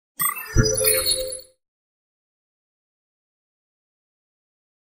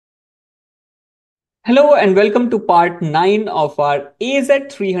Hello and welcome to part 9 of our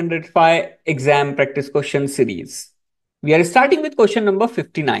AZ-305 exam practice question series. We are starting with question number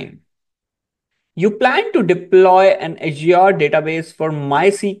 59. You plan to deploy an Azure database for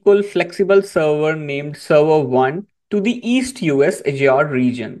MySQL flexible server named Server 1 to the East US Azure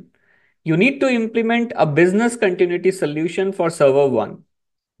region. You need to implement a business continuity solution for Server 1.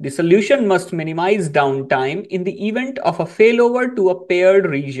 The solution must minimize downtime in the event of a failover to a paired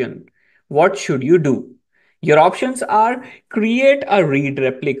region. What should you do? Your options are create a read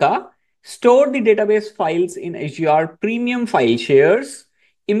replica, store the database files in Azure Premium File Shares,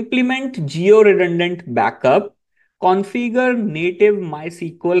 implement geo-redundant backup, configure native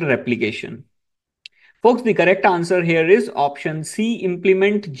MySQL replication. Folks, the correct answer here is option C,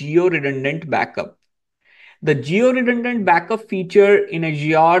 implement geo-redundant backup. The geo-redundant backup feature in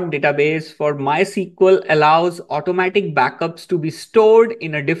Azure database for MySQL allows automatic backups to be stored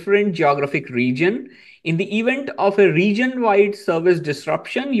in a different geographic region. In the event of a region-wide service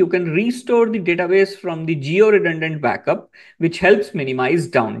disruption, you can restore the database from the geo-redundant backup, which helps minimize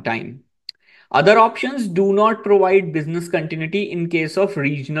downtime. Other options do not provide business continuity in case of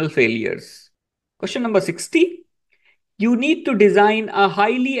regional failures. Question number 60. You need to design a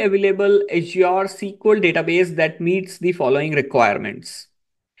highly available Azure SQL database that meets the following requirements.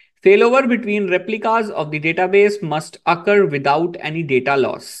 Failover between replicas of the database must occur without any data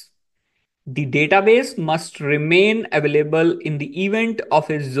loss. The database must remain available in the event of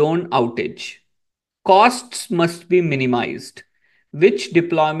a zone outage. Costs must be minimized. Which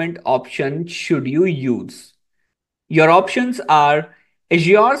deployment option should you use? Your options are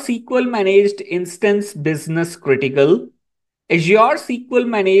Azure SQL Managed Instance Business Critical, Azure SQL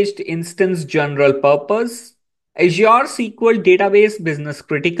Managed Instance General Purpose, Azure SQL Database Business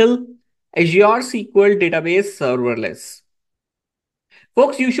Critical, Azure SQL Database Serverless.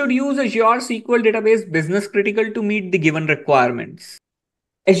 Folks, you should use Azure SQL Database Business Critical to meet the given requirements.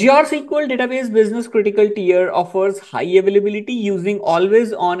 Azure SQL Database Business Critical tier offers high availability using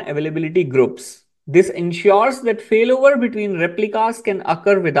always-on availability groups. This ensures that failover between replicas can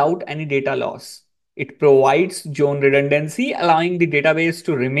occur without any data loss. It provides zone redundancy, allowing the database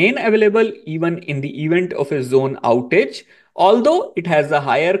to remain available even in the event of a zone outage. Although it has a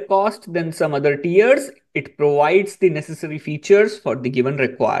higher cost than some other tiers, it provides the necessary features for the given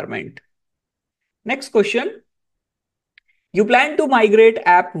requirement. Next question. You plan to migrate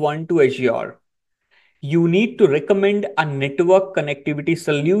App 1 to Azure. You need to recommend a network connectivity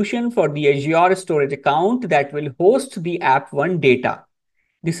solution for the Azure storage account that will host the App 1 data.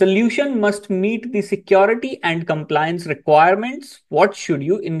 The solution must meet the security and compliance requirements. What should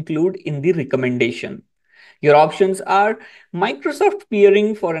you include in the recommendation? Your options are Microsoft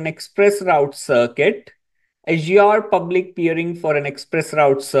peering for an express route circuit, Azure public peering for an express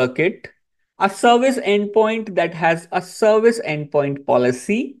route circuit, a service endpoint that has a service endpoint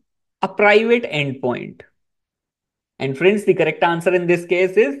policy, a private endpoint. And friends, the correct answer in this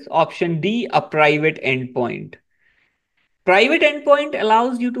case is option D, a private endpoint. Private endpoint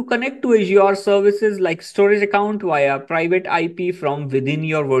allows you to connect to Azure services like storage account via private IP from within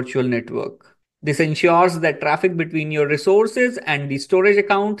your virtual network. This ensures that traffic between your resources and the storage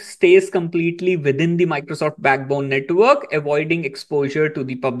account stays completely within the Microsoft backbone network, avoiding exposure to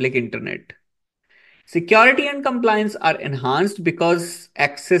the public internet. Security and compliance are enhanced because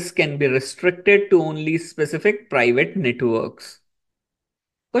access can be restricted to only specific private networks.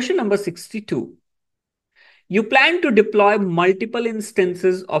 Question number 62. You plan to deploy multiple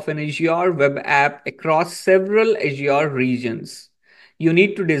instances of an Azure web app across several Azure regions. You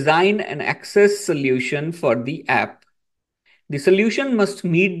need to design an access solution for the app. The solution must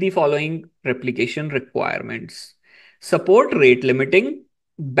meet the following replication requirements. Support rate limiting,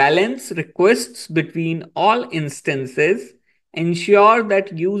 balance requests between all instances, ensure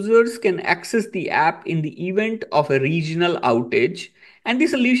that users can access the app in the event of a regional outage, and the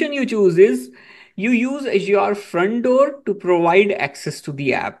solution you choose is you use Azure Front Door to provide access to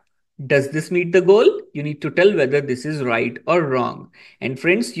the app. Does this meet the goal? You need to tell whether this is right or wrong. And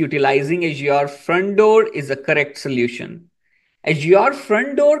friends, utilizing Azure Front Door is a correct solution. Azure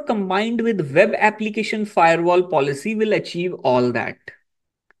Front Door combined with Web Application Firewall policy will achieve all that.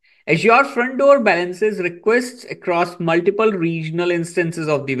 Azure Front Door balances requests across multiple regional instances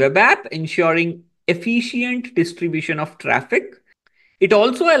of the web app, ensuring efficient distribution of traffic. It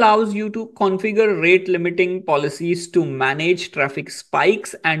also allows you to configure rate limiting policies to manage traffic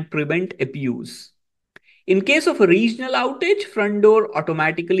spikes and prevent abuse. In case of a regional outage, front door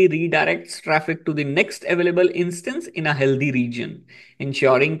automatically redirects traffic to the next available instance in a healthy region,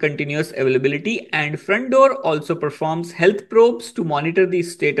 ensuring continuous availability, and front door also performs health probes to monitor the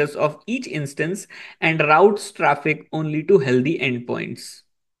status of each instance and routes traffic only to healthy endpoints.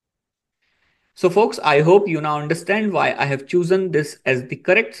 So folks, I hope you now understand why I have chosen this as the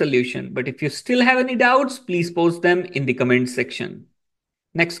correct solution. But if you still have any doubts, please post them in the comment section.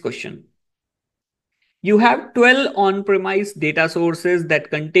 Next question. You have 12 on-premise data sources that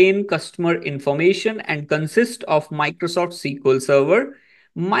contain customer information and consist of Microsoft SQL Server,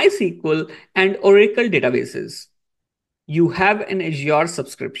 MySQL, and Oracle databases. You have an Azure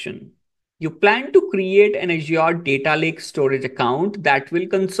subscription. You plan to create an Azure Data Lake storage account that will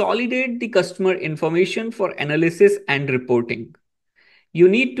consolidate the customer information for analysis and reporting. You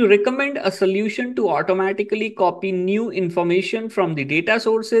need to recommend a solution to automatically copy new information from the data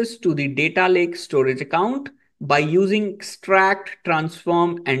sources to the data lake storage account by using extract,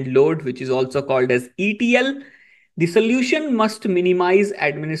 transform, and load, which is also called as ETL. The solution must minimize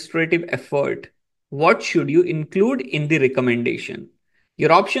administrative effort. What should you include in the recommendation?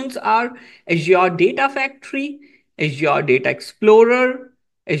 Your options are Azure Data Factory, Azure Data Explorer,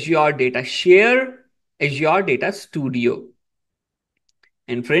 Azure Data Share, Azure Data Studio.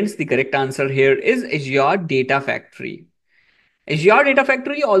 And friends, the correct answer here is Azure Data Factory. Azure Data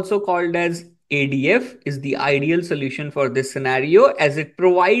Factory, also called as ADF, is the ideal solution for this scenario as it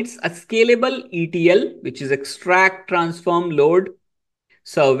provides a scalable ETL, which is extract, transform, load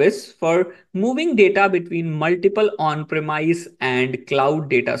service for moving data between multiple on-premise and cloud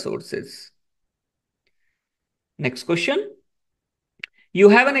data sources. Next question. You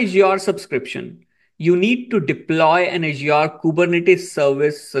have an Azure subscription. You need to deploy an Azure Kubernetes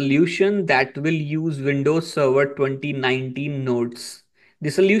service solution that will use Windows Server 2019 nodes. The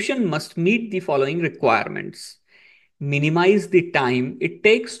solution must meet the following requirements. Minimize the time it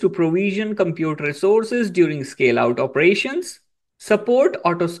takes to provision compute resources during scale-out operations. Support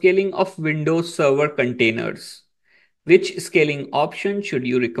auto-scaling of Windows Server containers. Which scaling option should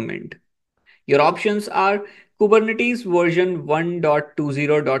you recommend? Your options are Kubernetes version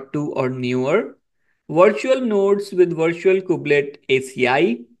 1.20.2 or newer, virtual nodes with virtual kubelet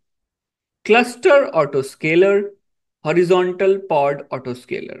ACI, cluster autoscaler, horizontal pod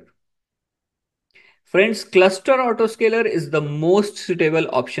autoscaler. Friends, cluster autoscaler is the most suitable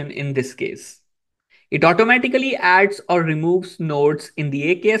option in this case. It automatically adds or removes nodes in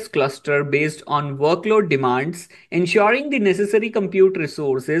the AKS cluster based on workload demands, ensuring the necessary compute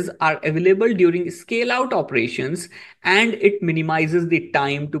resources are available during scale-out operations, and it minimizes the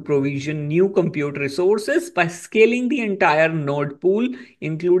time to provision new compute resources by scaling the entire node pool,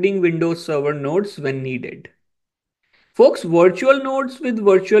 including Windows Server nodes when needed. Folks, virtual nodes with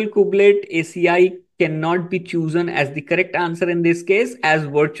virtual kubelet ACI cannot be chosen as the correct answer in this case, as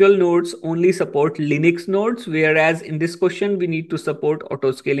virtual nodes only support Linux nodes, whereas in this question we need to support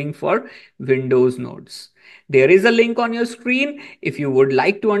autoscaling for Windows nodes. There is a link on your screen. If you would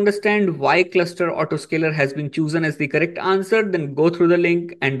like to understand why cluster autoscaler has been chosen as the correct answer, then go through the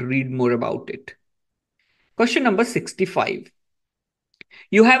link and read more about it. Question number 65.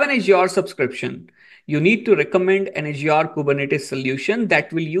 You have an Azure subscription. You need to recommend an Azure Kubernetes solution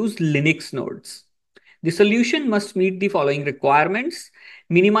that will use Linux nodes. The solution must meet the following requirements.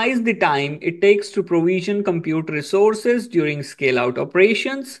 Minimize the time it takes to provision compute resources during scale-out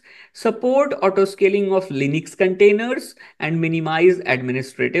operations, support autoscaling of Linux containers, and minimize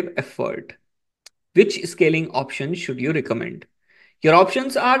administrative effort. Which scaling option should you recommend? Your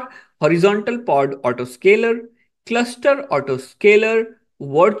options are horizontal pod autoscaler, cluster autoscaler,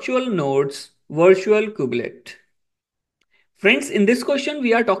 virtual nodes, virtual kubelet. Friends, in this question,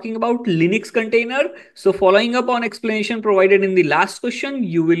 we are talking about Linux container. So following up on explanation provided in the last question,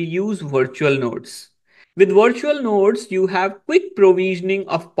 you will use virtual nodes. With virtual nodes, you have quick provisioning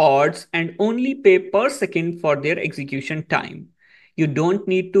of pods and only pay per second for their execution time. You don't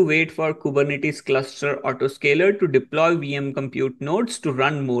need to wait for Kubernetes cluster autoscaler to deploy VM compute nodes to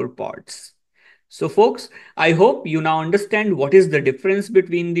run more pods. So folks, I hope you now understand what is the difference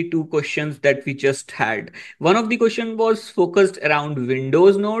between the two questions that we just had. One of the question was focused around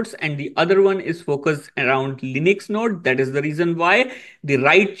Windows nodes and the other one is focused around Linux node. That is the reason why the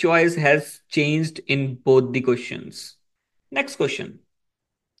right choice has changed in both the questions. Next question.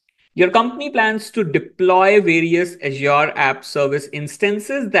 Your company plans to deploy various Azure App Service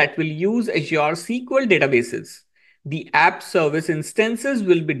instances that will use Azure SQL databases. The app service instances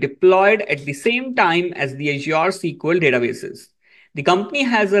will be deployed at the same time as the Azure SQL databases. The company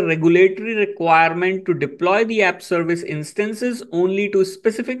has a regulatory requirement to deploy the app service instances only to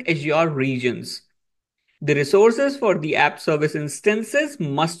specific Azure regions. The resources for the app service instances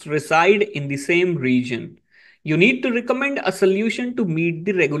must reside in the same region. You need to recommend a solution to meet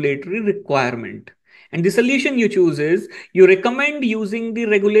the regulatory requirement. And the solution you choose is you recommend using the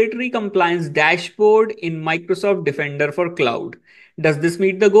regulatory compliance dashboard in Microsoft Defender for Cloud. Does this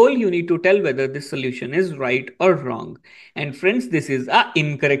meet the goal? You need to tell whether this solution is right or wrong. And friends, this is a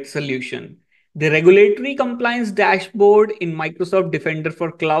incorrect solution. The regulatory compliance dashboard in Microsoft Defender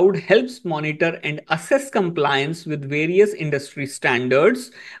for Cloud helps monitor and assess compliance with various industry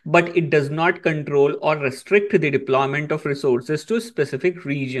standards, but it does not control or restrict the deployment of resources to specific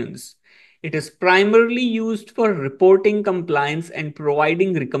regions. It is primarily used for reporting compliance and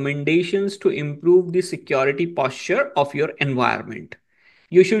providing recommendations to improve the security posture of your environment.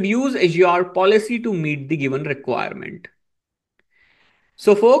 You should use Azure policy to meet the given requirement.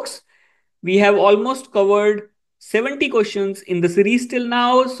 So, folks, we have almost covered 70 questions in the series till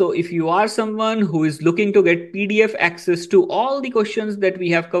now. So if you are someone who is looking to get PDF access to all the questions that we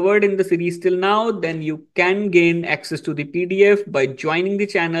have covered in the series till now, then you can gain access to the PDF by joining the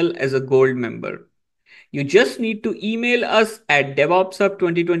channel as a gold member. You just need to email us at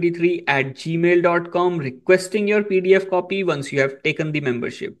devopsup2023@gmail.com requesting your PDF copy once you have taken the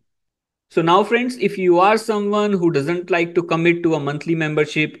membership. So now friends, if you are someone who doesn't like to commit to a monthly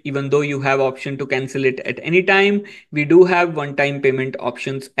membership, even though you have option to cancel it at any time, we do have one-time payment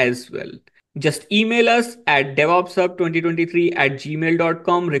options as well. Just email us at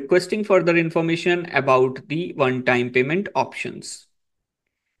devopsup2023@gmail.com requesting further information about the one-time payment options.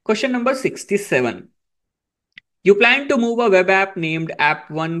 Question number 67. You plan to move a web app named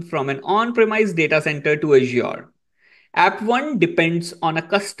App1 from an on-premise data center to Azure. App1 depends on a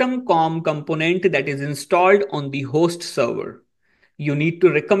custom COM component that is installed on the host server. You need to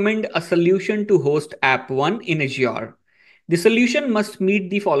recommend a solution to host App1 in Azure. The solution must meet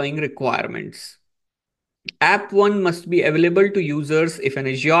the following requirements. App1 must be available to users if an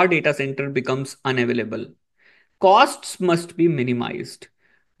Azure data center becomes unavailable. Costs must be minimized.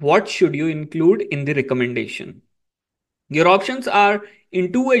 What should you include in the recommendation? Your options are: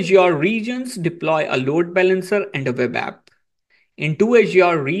 in two Azure regions, deploy a load balancer and a web app. In two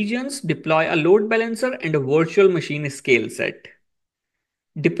Azure regions, deploy a load balancer and a virtual machine scale set.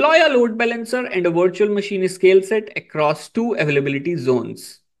 Deploy a load balancer and a virtual machine scale set across two availability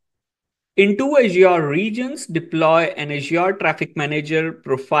zones. In two Azure regions, deploy an Azure Traffic Manager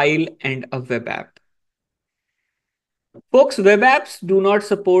profile and a web app. Folks, web apps do not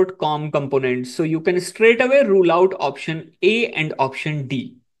support COM components, so you can straight away rule out option A and option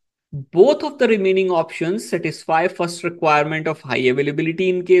D. Both of the remaining options satisfy first requirement of high availability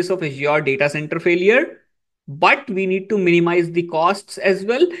in case of Azure data center failure, but we need to minimize the costs as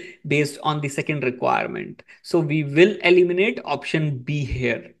well based on the second requirement. So we will eliminate option B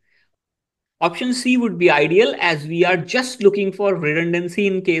here. Option C would be ideal as we are just looking for redundancy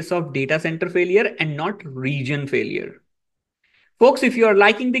in case of data center failure and not region failure. Folks, if you are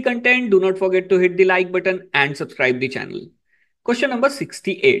liking the content, do not forget to hit the like button and subscribe the channel. Question number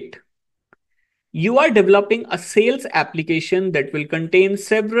 68. You are developing a sales application that will contain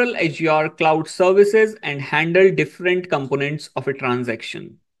several Azure cloud services and handle different components of a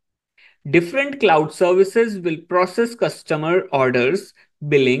transaction. Different cloud services will process customer orders,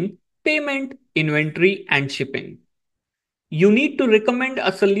 billing, payment, inventory, and shipping. You need to recommend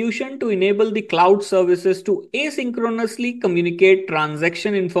a solution to enable the cloud services to asynchronously communicate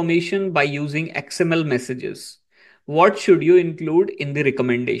transaction information by using XML messages. What should you include in the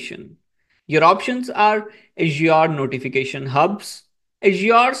recommendation? Your options are Azure Notification Hubs,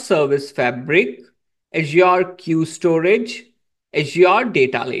 Azure Service Fabric, Azure Queue Storage, Azure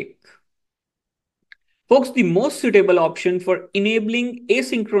Data Lake. Folks, the most suitable option for enabling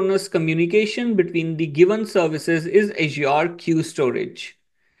asynchronous communication between the given services is Azure Queue Storage.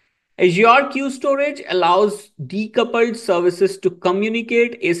 Azure Queue Storage allows decoupled services to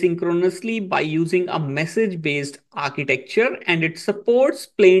communicate asynchronously by using a message-based architecture, and it supports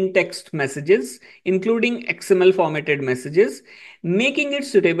plain text messages, including XML formatted messages, making it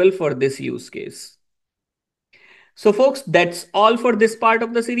suitable for this use case. So folks, that's all for this part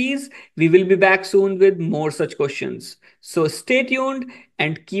of the series. We will be back soon with more such questions. So stay tuned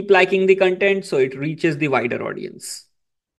and keep liking the content so it reaches the wider audience.